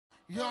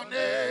Your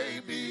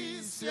name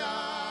is Yahweh.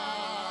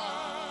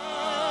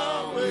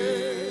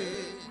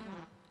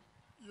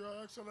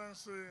 Your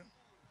Excellency,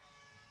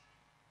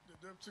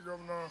 the Deputy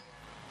Governor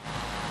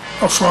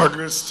of our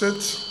great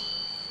state,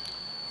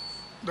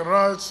 the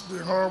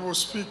Honorable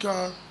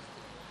Speaker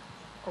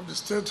of the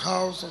State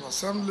House of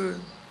Assembly,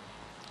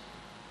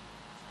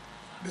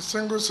 the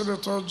single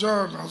Senator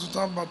John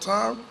Azutan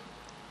Batab,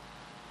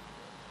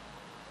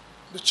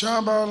 the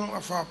chairman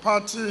of our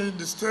party in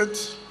the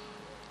state,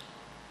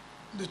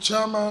 the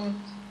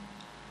chairman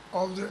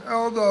of the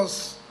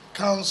Elders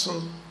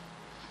Council,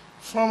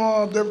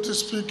 former Deputy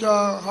Speaker,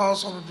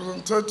 House of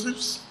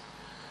Representatives,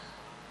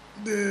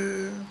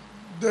 the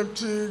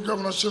Deputy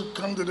Governorship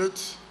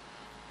candidate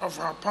of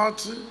our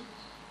party,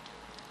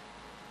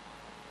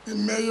 the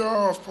Mayor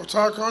of Port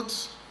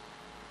Harcourt,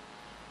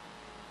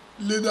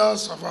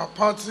 leaders of our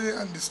party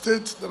and the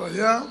state that are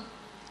here,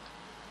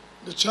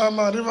 the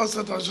Chairman, Rivers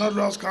State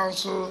National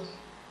Council,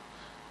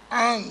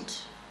 and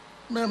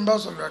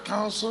members of your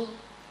council,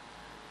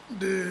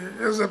 the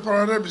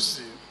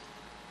Ezeparebisi,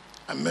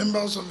 and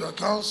members of your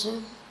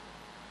council,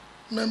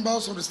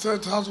 members of the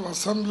State House of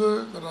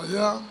Assembly that are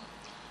here,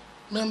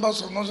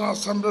 members of National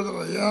Assembly that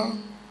are here,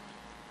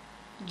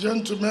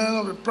 gentlemen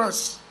of the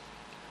press,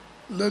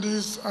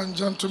 ladies and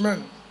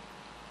gentlemen.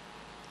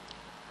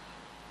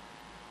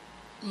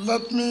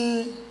 Let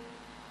me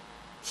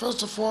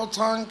first of all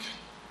thank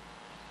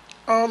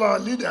all our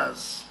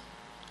leaders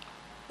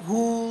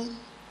who,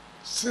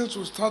 since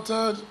we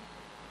started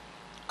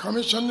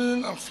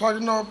commissioning and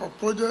flagging up of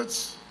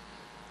projects,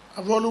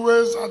 have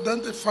always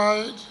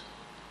identified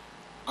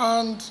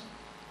and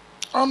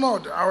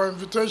honored our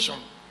invitation.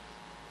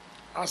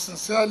 I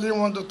sincerely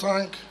want to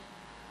thank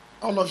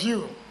all of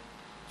you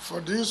for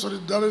this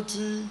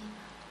solidarity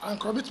and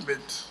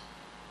commitment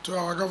to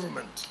our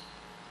government.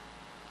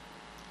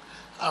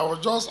 I was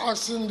just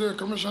asking the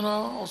Commissioner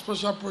of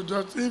Special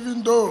Projects,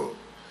 even though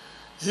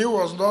he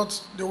was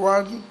not the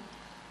one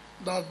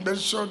that made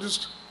sure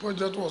this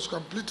project was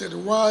completed,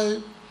 why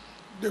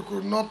they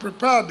could not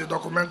prepare the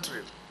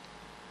documentary.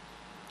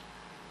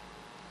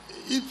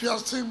 If you are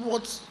seeing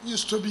what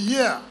used to be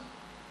here,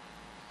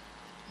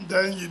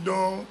 then you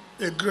know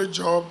a great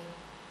job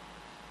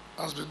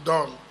has been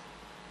done.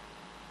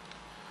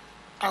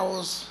 I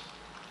was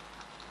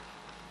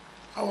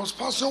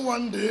passing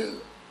one day,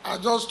 I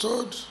just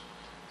told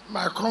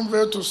my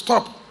convoy to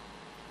stop.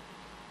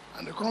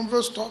 And the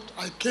convoy stopped,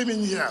 I came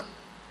in here.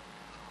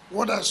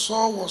 What I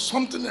saw was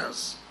something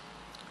else.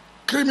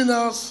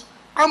 Criminals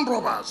and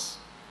robbers.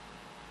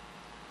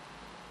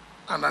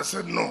 And I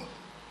said, no.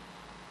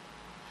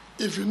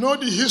 If you know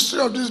the history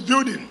of this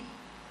building,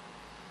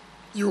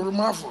 you will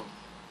marvel.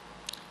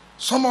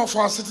 Some of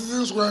our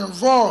citizens were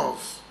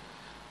involved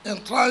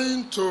in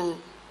trying to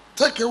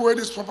take away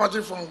this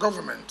property from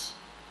government.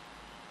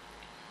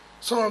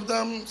 Some of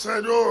them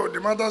said, oh, the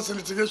matters in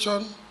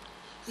litigation.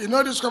 You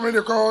know this company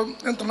called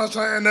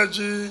International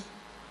Energy,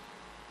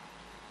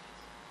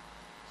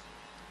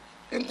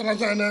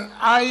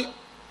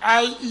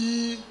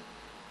 IE,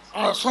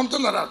 or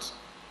something like that.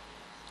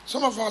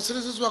 Some of our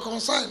citizens were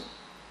concerned.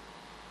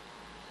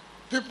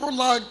 People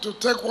like to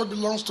take what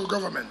belongs to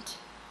government.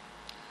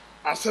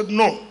 I said,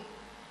 no.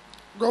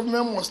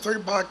 Government must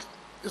take back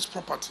its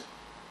property.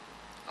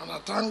 And I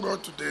thank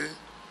God today,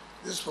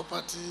 this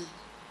property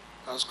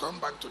has come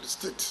back to the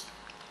state.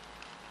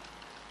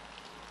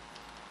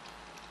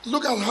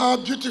 Look at how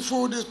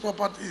beautiful this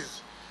property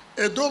is.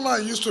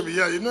 $1 used to be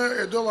here. You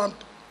know, $1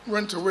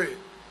 went away.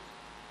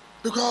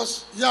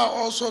 Because here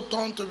also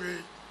turned to be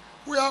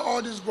where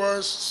all these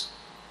boys,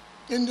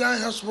 Indian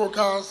hair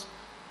smokers,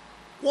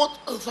 what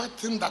other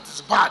thing that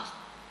is bad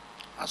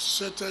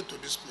associated to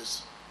this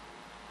place.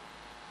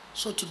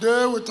 So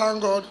today we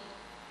thank God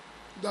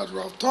that we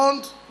have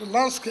turned the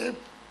landscape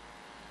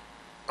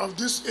of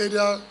this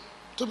area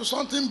to be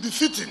something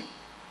befitting.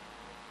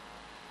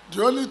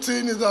 The only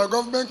thing is that our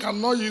government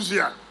cannot use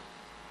here.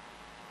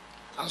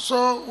 And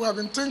so we have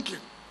been thinking,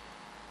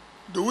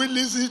 do we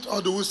lease it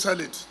or do we sell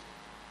it?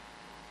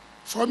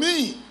 For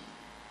me,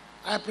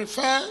 I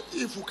prefer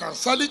if we can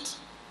sell it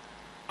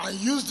and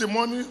use the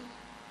money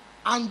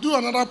and do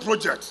another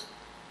project.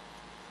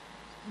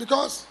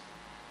 Because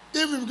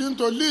if we begin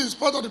to lease,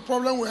 part of the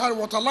problem we had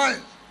water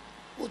line,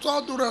 with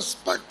all due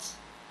respect,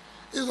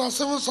 is that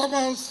civil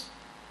servants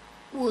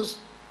will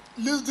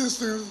lease these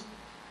things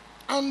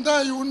and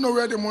then you will know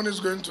where the money is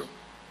going to.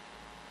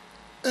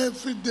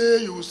 Every day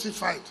you will see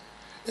fight.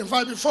 In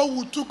fact, before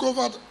we took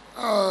over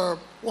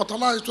water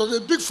line, it was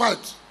a big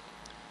fight.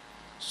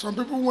 Some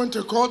people went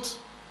to court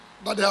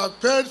that they have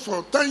paid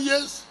for 10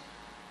 years.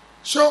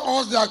 Show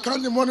us the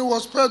account the money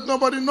was paid,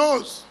 nobody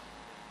knows.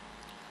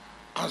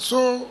 And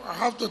so I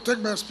have to take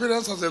my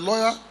experience as a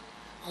lawyer.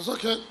 I said,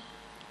 okay,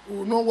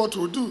 we'll know what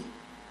we'll do.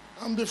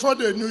 And before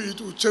they knew it,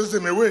 we chased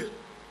them away.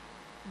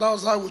 That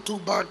was how we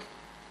took back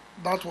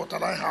that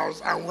waterline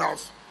house, and we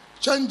have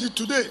changed it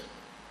today.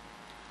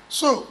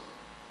 So,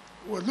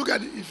 we'll look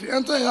at it. If you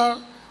enter here,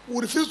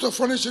 we refuse to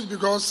furnish it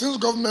because since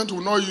government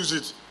will not use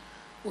it,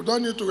 we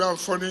don't need to go and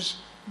furnish.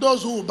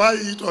 Those who will buy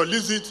it or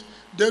lease it,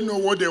 they know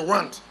what they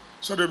want,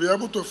 so they'll be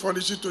able to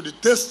furnish it to the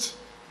taste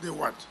they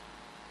want.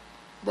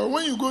 But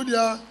when you go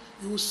there,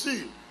 you will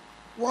see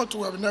what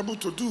we have been able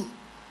to do.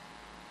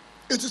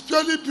 It is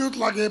purely built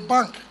like a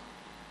bank.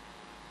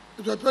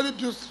 It was purely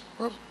built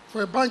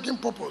for a banking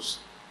purpose.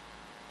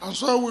 And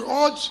so we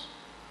urge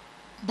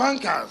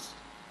bankers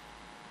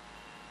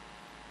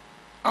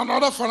and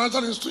other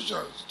financial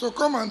institutions to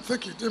come and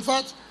take it. In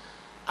fact,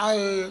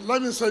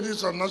 let me say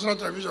this on national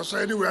television, so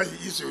anywhere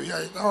he is, you hear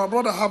it. Our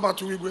brother Herbert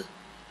Wigwe,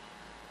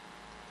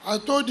 I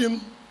told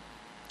him,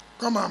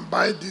 come and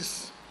buy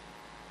this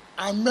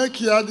and make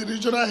here the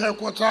regional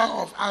headquarters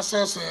of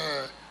Access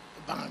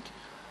Bank.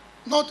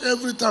 Not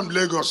every time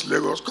Lagos.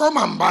 Come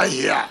and buy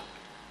here.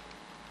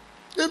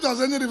 If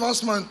there's any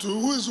reverseman too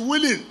who is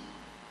willing,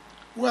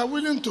 we are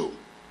willing to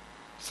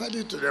sell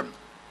it to them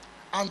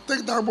and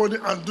take that money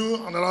and do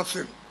another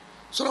thing.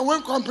 So that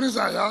when companies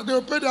are here, they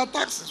will pay their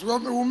taxes. We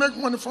will make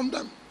money from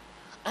them.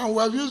 And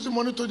we have used the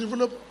money to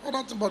develop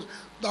other things, but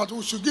that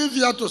we should give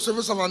here to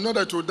service of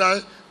another to die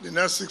the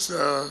next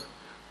 6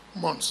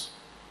 months.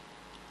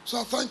 So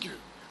I thank you.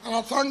 And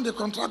I thank the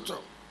contractor.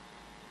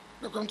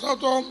 The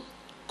contractor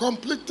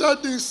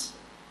completed this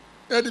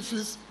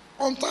edifice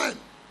on time.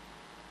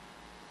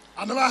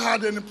 I never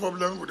had any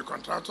problem with the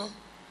contractor.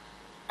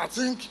 I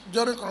think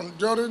during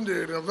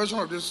the renovation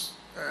of this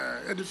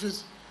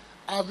edifice,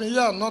 I've been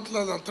here not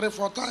less than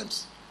 3-4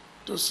 times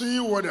to see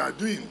what they are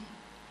doing.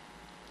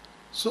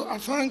 So I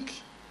thank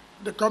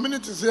the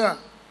communities here,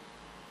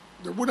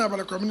 the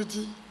Bunabala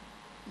community,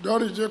 the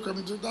Origin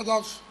community, that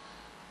have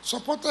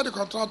supported the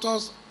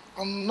contractors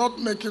and not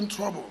making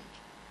trouble.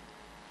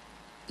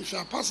 If you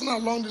are passing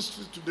along the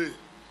street today,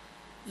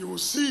 you will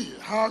see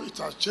how it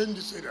has changed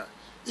this area.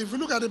 If you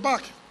look at the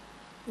back,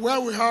 where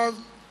we have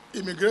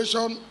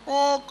immigration,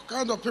 all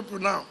kinds of people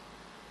now,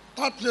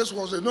 that place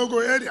was a no-go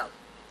area.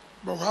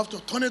 But we have to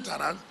turn it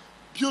around,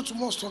 build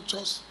more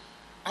structures,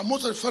 and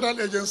most of the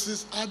federal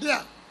agencies are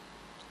there,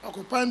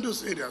 occupying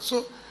those areas.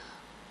 So,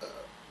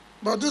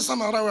 but this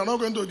time around, we're not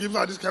going to give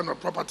out this kind of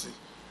property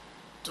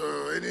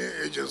to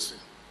any agency.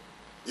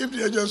 If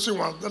the agency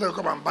wants, then they'll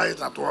come and buy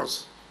it at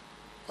once,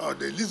 or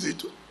they lease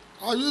it.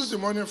 I'll use the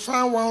money,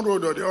 find one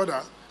road or the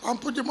other,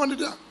 and put the money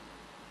there.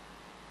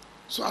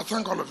 So I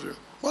thank all of you.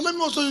 But let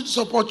me also use this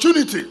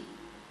opportunity.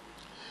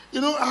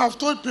 You know, I have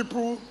told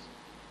people,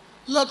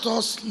 let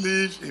us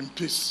live in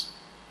peace.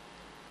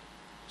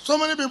 So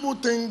many people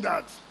think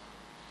that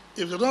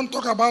if they don't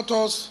talk about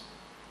us,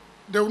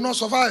 they will not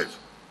survive.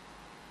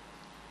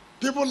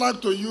 People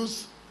like to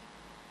use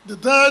the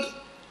dead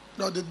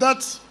or the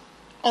deaths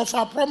of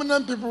our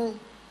prominent people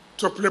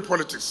to play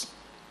politics.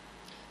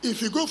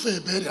 If you go for a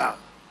burial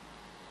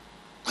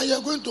and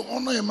you're going to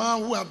honor a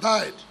man who has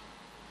died,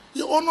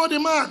 you honor the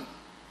man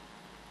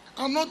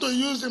and not to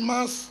use the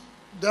man's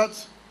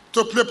death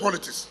to play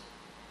politics.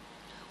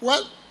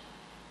 Well,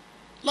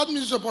 let me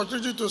use the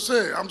opportunity to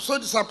say I'm so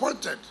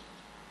disappointed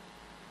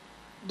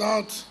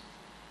that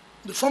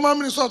the former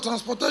Minister of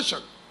Transportation,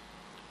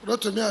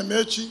 Rotimi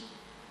AMEACHI,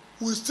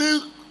 will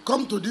still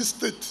come to this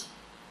state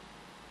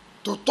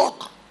to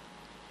talk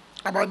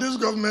about this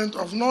government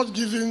of not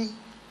giving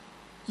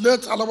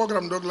late Alaba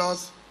Graham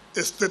Douglas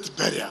a state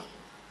burial.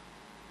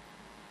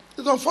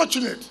 It's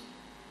unfortunate.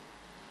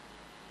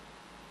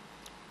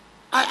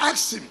 I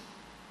asked him,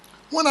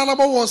 when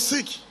Alaba was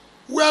sick,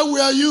 where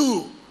were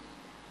you?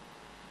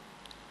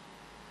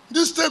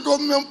 This state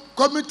government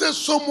committed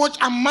so much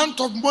amount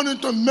of money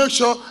to make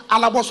sure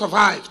Alaba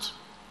survived.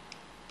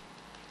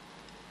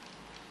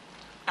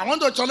 I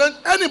want to challenge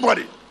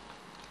anybody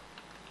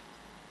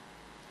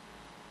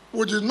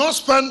who did not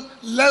spend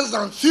less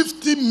than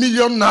 50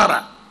 million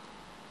naira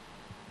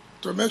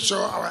to make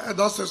sure our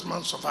elder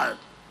statesman survived.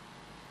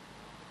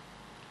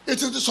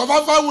 It is the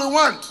survivor we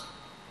want.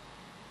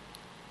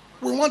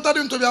 We wanted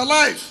him to be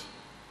alive.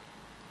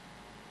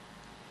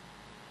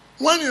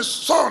 When his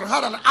son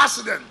had an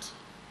accident,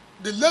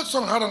 the late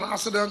son had an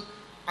accident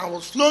and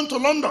was flown to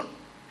London,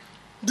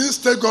 this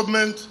state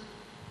government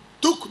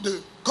took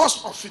the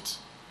cost of it.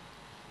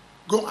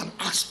 Go and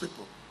ask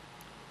people.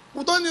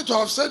 We don't need to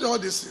have said all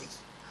these things.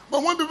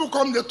 But when people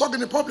come, they talk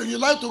in the public, you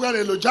like to go and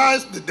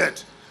eulogize the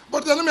dead.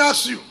 But then let me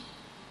ask you,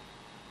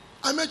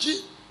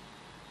 Amechi,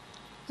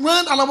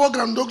 when Alaba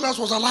Graham Douglas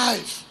was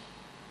alive,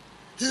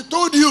 he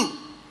told you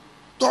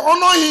to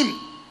honor him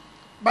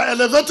by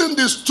elevating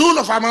the stool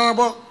of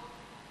Amarabo.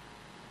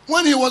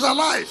 When he was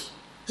alive,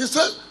 he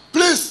said,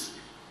 please,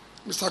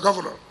 Mr.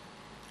 Governor,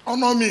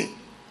 honor me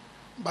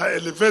by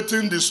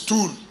elevating the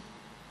stool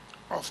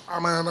of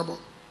Amarabo,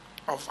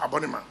 of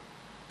Abonima.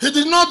 He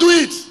did not do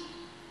it.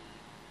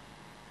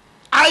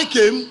 I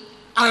came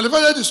and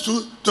elevated the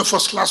stool to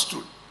first-class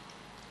stool.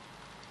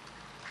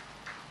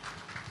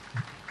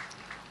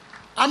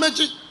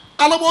 Amechi,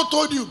 Alaba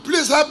told you,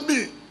 please help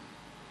me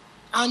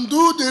and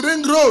do the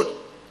ring road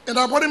in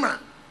Abonima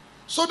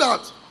so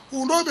that we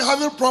will not be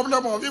having a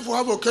problem of if we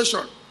have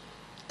occasion,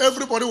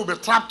 everybody will be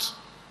trapped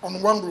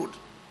on one road.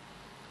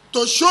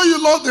 To show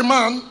you love the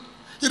man,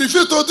 he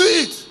refused to do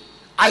it.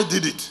 I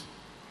did it.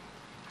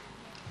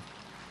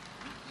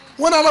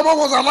 When Alaba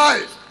was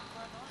alive,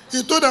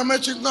 He told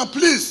Amechi, now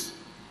please,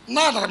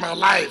 now that I'm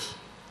alive,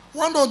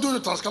 why don't do the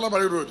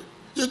Trans-Calabari Road?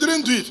 You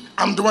didn't do it.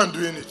 I'm the one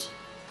doing it.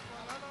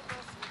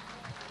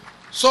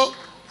 So,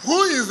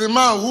 who is the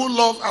man who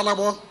loved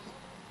Alabo?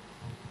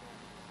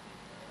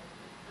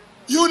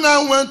 You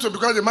now went to,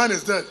 because the man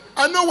is dead.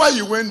 I know why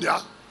you went there.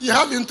 You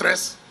have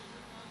interest.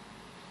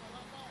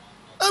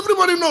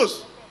 Everybody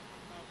knows.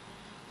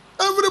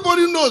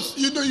 Everybody knows.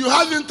 You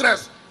have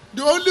interest.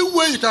 The only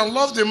way you can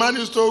love the man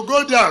is to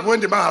go there when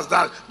the man has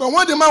died. But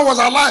when the man was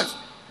alive,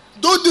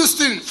 do this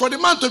thing for the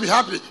man to be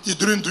happy. He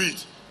didn't do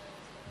it.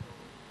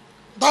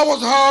 That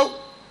was how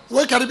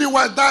Wike of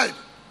Rivers died.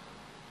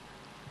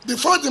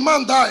 Before the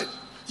man died,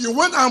 you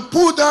went and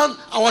pulled down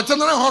our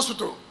general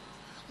hospital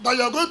that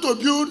you are going to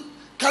build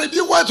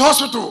Caribbean White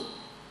Hospital.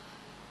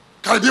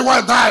 Caribbean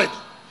White died.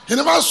 He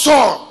never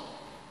saw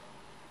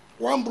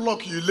one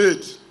block you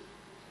laid.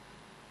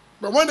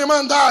 But when the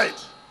man died,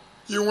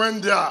 you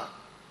went there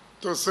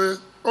to say,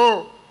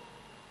 oh,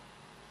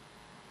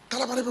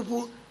 Calabari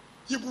people,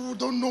 you people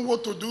don't know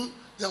what to do.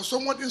 There's so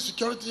much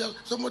insecurity.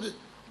 Somebody.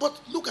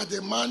 But look at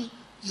the man,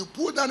 you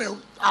put down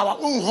our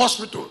own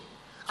hospital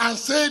and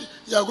said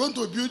you are going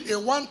to build a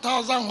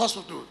 1,000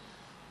 hospital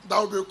that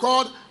will be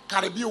called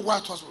Caribbean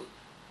White Hospital.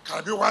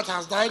 Caribbean White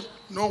has died,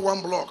 no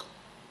one block.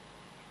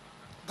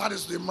 That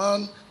is the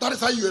man, that is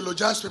how you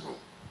eulogize people.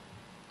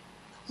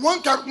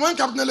 When Captain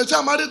Lecha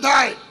Amadi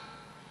died,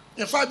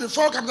 in fact,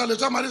 before Captain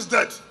Lecha Amadi's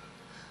death,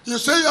 you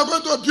say you are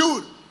going to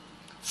build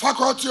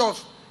Faculty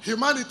of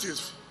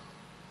Humanities.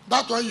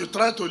 That one you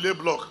tried to lay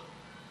block.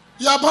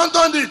 You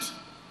abandoned it.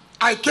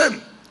 I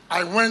came,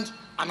 I went,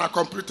 and I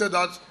completed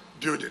that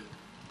building.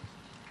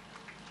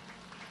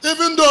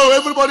 Even though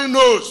everybody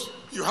knows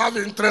you have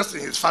interest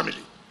in his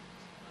family.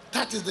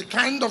 That is the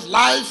kind of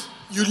life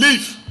you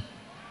live.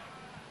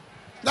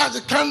 That's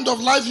the kind of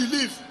life you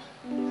live.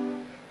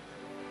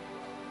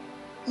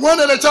 When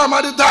Elecha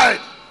Amadi died,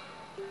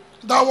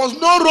 there was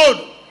no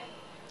road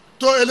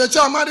to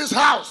Elecha Amadi's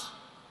house.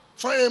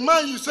 For a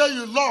man you say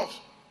you love,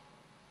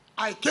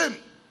 I came.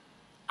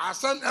 I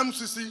sent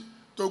MCC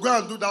to go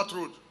and do that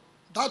road.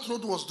 That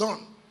road was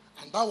done.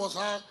 And that was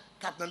how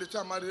Captain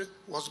Elecha Amadi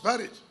was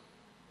buried.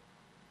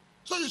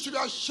 So you should be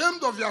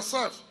ashamed of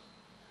yourself.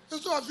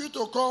 Instead of you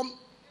to come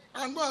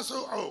and go and say,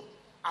 oh,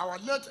 our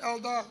late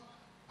elder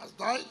has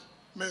died.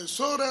 May his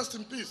soul rest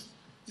in peace.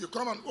 You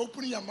come and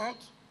open your mouth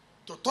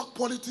to talk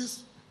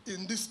politics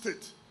in this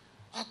state.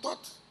 I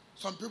thought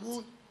some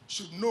people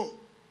should know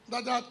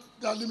that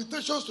there are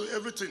limitations to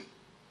everything.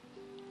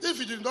 If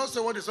you did not say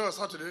what you said on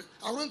Saturday,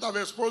 I wouldn't have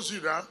exposed you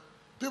there.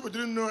 People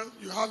didn't know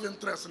you have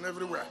interest in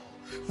everywhere.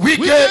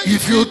 Wike,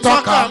 if you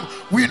talk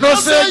we know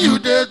say you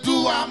dey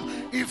do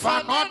if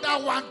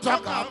another one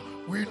talk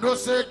we know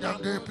say them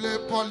they play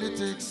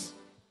politics.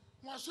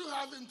 Must you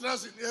have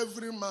interest in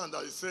every man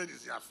that you said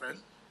is your friend?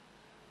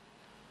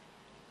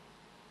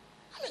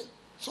 I mean,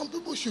 some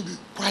people should be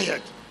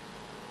quiet.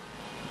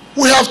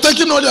 We have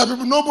taken all your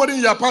people, nobody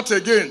in your party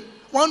again.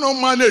 Why not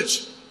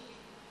manage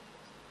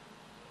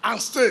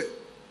and stay?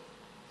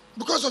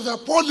 Because of your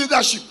poor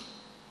leadership.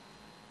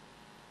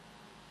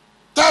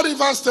 Tell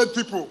Rivers State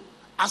people,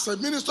 as a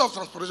Minister of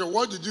Transportation,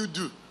 what did you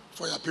do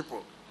for your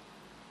people?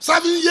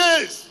 7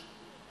 years.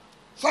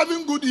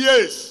 7 good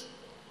years.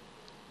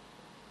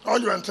 All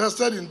you are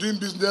interested in doing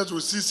business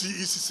with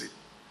ECC.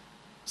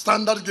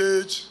 Standard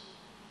gauge,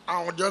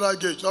 and the other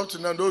gauge, up to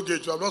now, no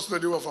gauge. You have not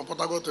studied from Port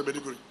Harcourt to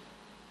Maiduguri.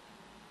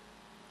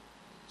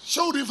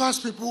 Show Rivers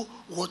people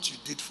what you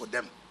did for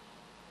them.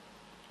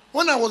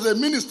 When I was a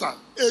minister,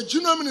 a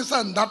junior minister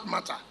in that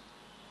matter,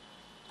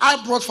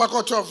 I brought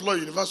Faculty of Law,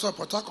 University of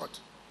Port Harcourt.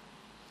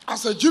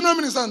 As a junior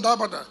minister in that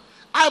matter,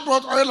 I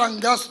brought Oil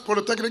and Gas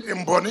Polytechnic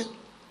in Bonny.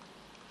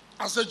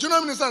 As a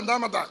junior minister in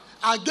that matter,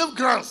 I gave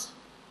grants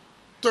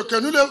to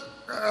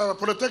Kenule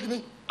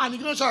Polytechnic and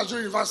Ignition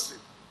University.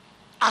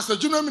 As a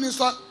junior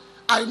minister,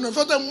 I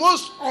renovated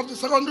most of the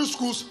secondary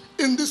schools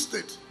in this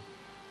state.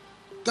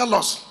 Tell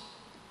us,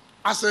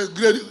 as a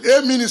grade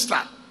A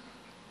minister,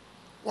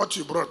 what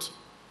you brought.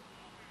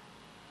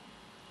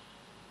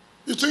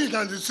 You think you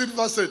can deceive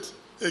Rivers State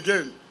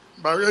again,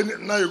 but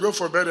now you go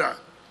for burial.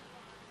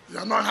 You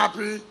are not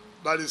happy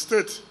that the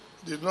state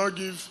did not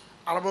give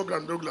Alabo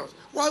and Douglas.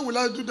 Why will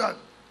I do that?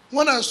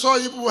 When I saw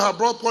people who have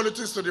brought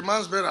politics to the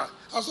man's burial,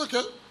 I said,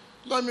 okay,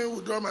 let me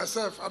withdraw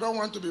myself. I don't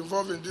want to be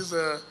involved in this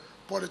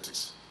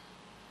politics.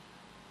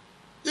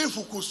 If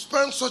we could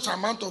spend such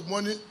amount of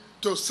money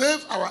to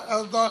save our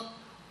elder,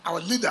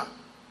 our leader,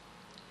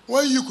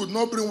 when you could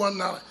not bring 1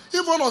 naira.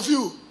 If all of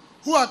you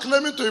who are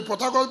claiming to be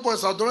Port Harcourt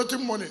boys are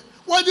donating money,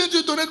 why didn't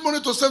you donate money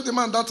to save the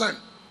man that time?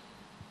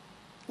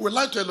 We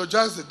like to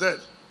eulogize the dead.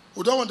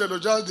 We don't want to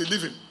eulogize the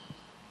living.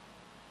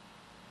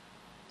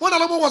 When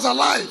Alabo was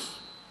alive,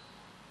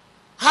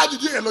 how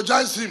did you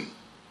eulogize him?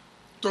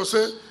 To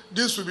say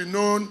this will be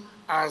known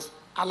as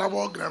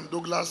Alabo Graham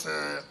Douglas.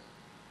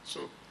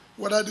 So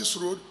whether this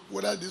road,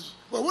 whether this.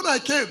 But when I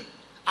came,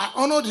 I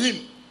honored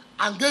him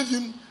and gave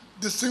him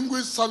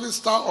Distinguished Service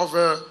Star of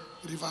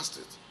Rivers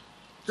State.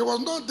 He was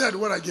not dead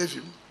when I gave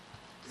him.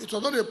 It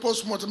was not a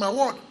post-mortem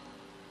award.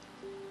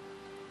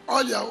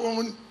 All your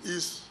own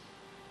is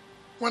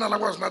when Allah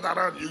was not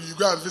around, you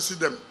go and visit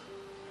them.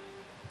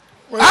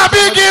 A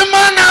big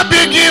man, a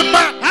big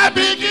man, a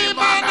big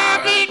man,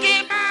 a big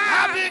man,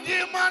 a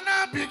big man,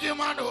 a big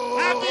man, oh,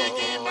 a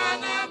big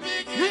man, a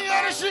big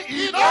man.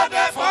 He know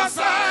the first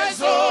size,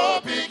 oh,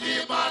 big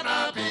man,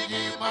 a big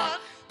man,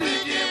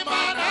 big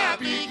man, a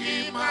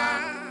big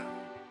man.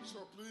 So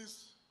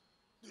please,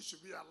 this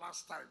should be our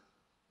last time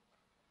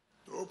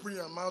to open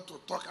your mouth to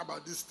talk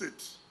about this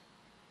state,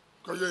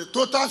 because you're a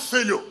total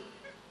failure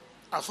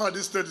as far as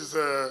this state is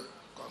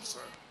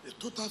concerned. A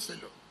total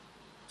failure.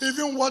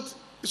 Even what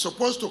is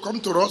supposed to come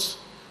to us,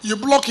 you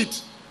block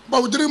it.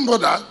 But we didn't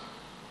bother.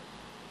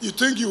 You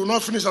think you will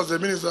not finish as a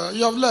minister,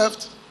 you have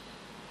left.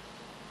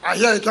 I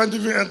hear you can't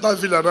even enter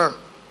Villa now.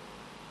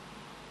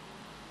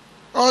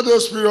 All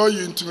those people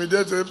you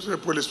intimidate the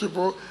police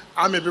people,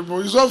 army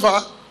people, it's over.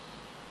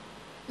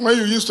 When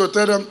you used to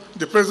tell them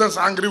the president's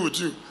angry with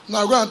you,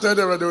 now go and tell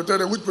them, and they will tell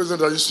them which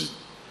president are you see.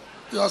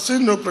 You are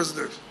seeing no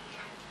president.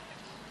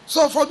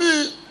 So for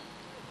me,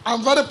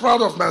 I'm very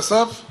proud of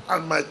myself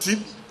and my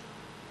team.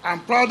 I'm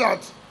proud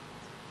that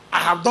I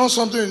have done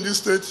something in this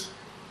state.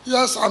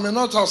 Yes, I may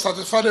not have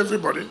satisfied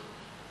everybody,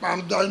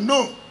 but I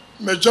know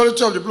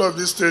majority of the people of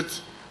this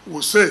state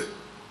will say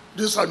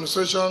this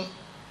administration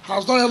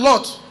has done a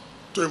lot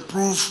to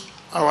improve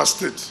our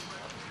state.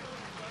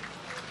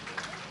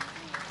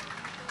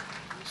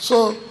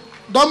 So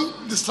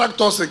don't distract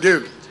us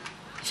again.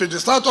 If you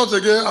distract us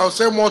again, I'll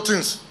say more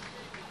things.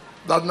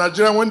 That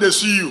Nigerians, when they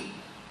see you,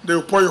 they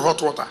will pour you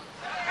hot water.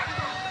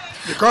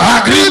 Because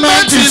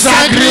agreement is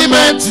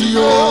agreement,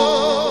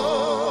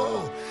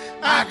 yo.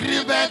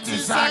 Agreement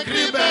is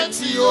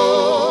agreement,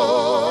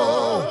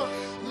 yo.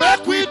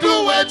 Make we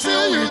do what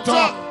we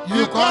talk.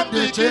 You come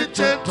to change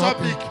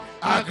topic.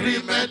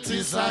 Agreement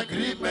is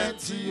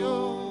agreement,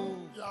 yo.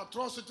 Your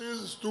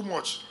atrocities is too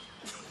much.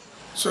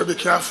 So be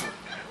careful.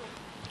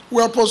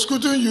 We are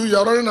prosecuting you. You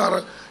are running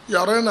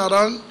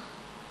around.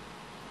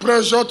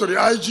 Pressure to the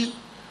IG.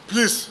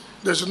 Please,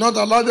 they should not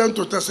allow them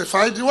to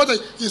testify.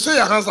 You say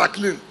your hands are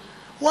clean.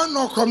 Why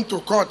not come to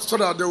court so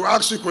that they will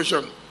ask you a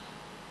question?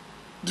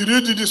 Did you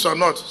do this or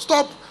not?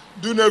 Stop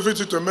doing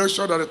everything to make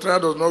sure that the trial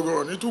does not go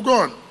on. It will go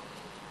on.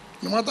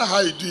 No matter how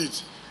you do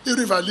it.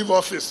 Even if I leave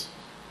office,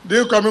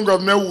 the incoming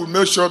government will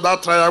make sure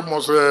that trial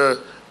must go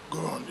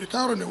on. You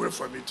can't run away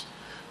from it.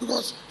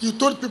 Because you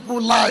told people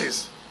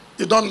lies.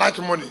 You don't like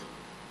money.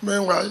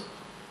 Meanwhile,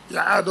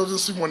 your eye doesn't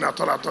see money at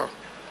all.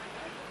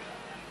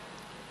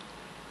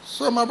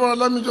 So my brother,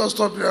 let me just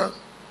stop here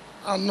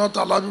and not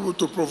allow people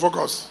to provoke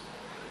us.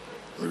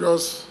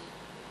 Because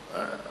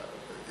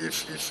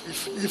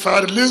if I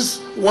release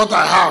what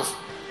I have,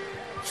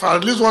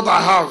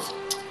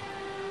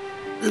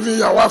 even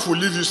your wife will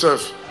leave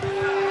yourself.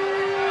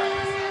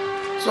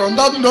 So on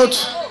that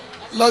note,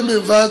 let me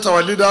invite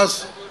our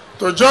leaders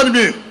to join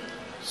me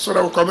so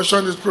that we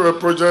commission this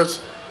project.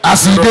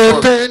 As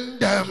they pain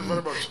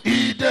them,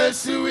 he dey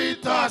see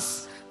with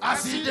us.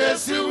 As he dey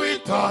see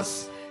with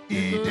us,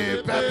 he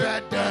dey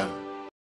prepare them.